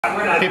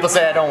People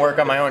say I don't work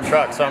on my own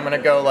truck, so I'm gonna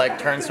go like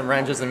turn some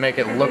wrenches and make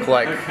it look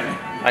like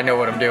I know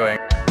what I'm doing.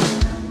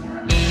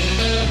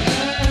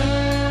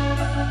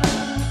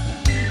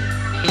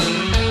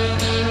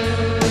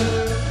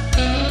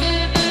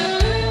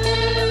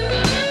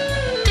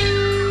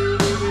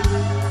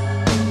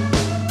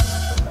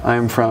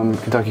 I'm from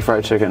Kentucky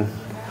Fried Chicken,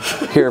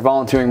 here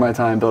volunteering my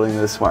time building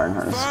this wiring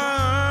harness.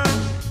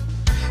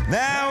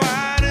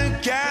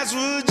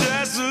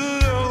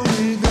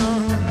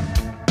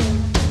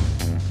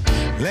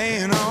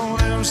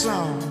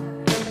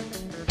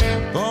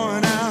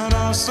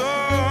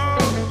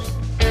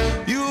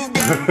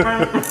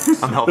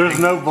 I'm helping. There's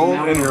no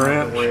bolt in your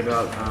wrench.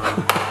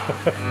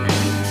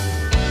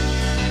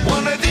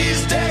 One of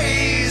these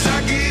days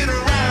I get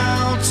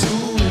around to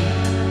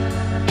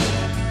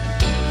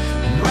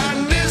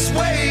riding this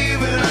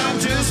wave, and I'm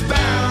just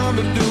bound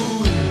to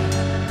do it.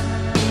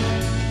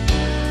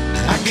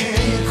 I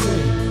can't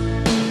quit,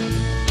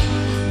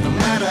 no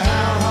matter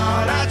how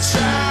hard I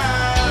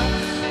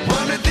try.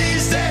 One of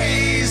these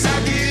days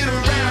I get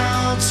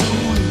around to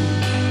it.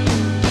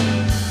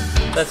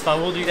 That's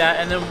fine, we'll do that,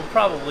 and then we'll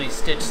probably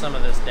stitch some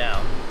of this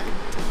down.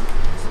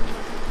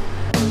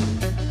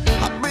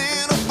 I've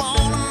been up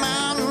on a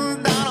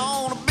mountain, down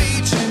on a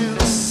beach in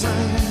the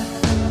sand.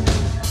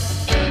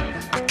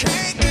 I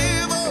can't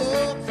give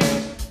up,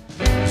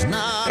 it's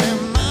not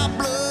in my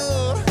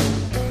blood.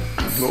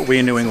 What we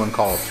in New England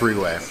call a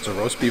three-way. It's a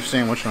roast beef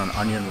sandwich and an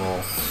onion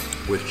roll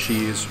with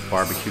cheese,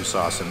 barbecue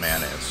sauce, and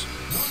mayonnaise.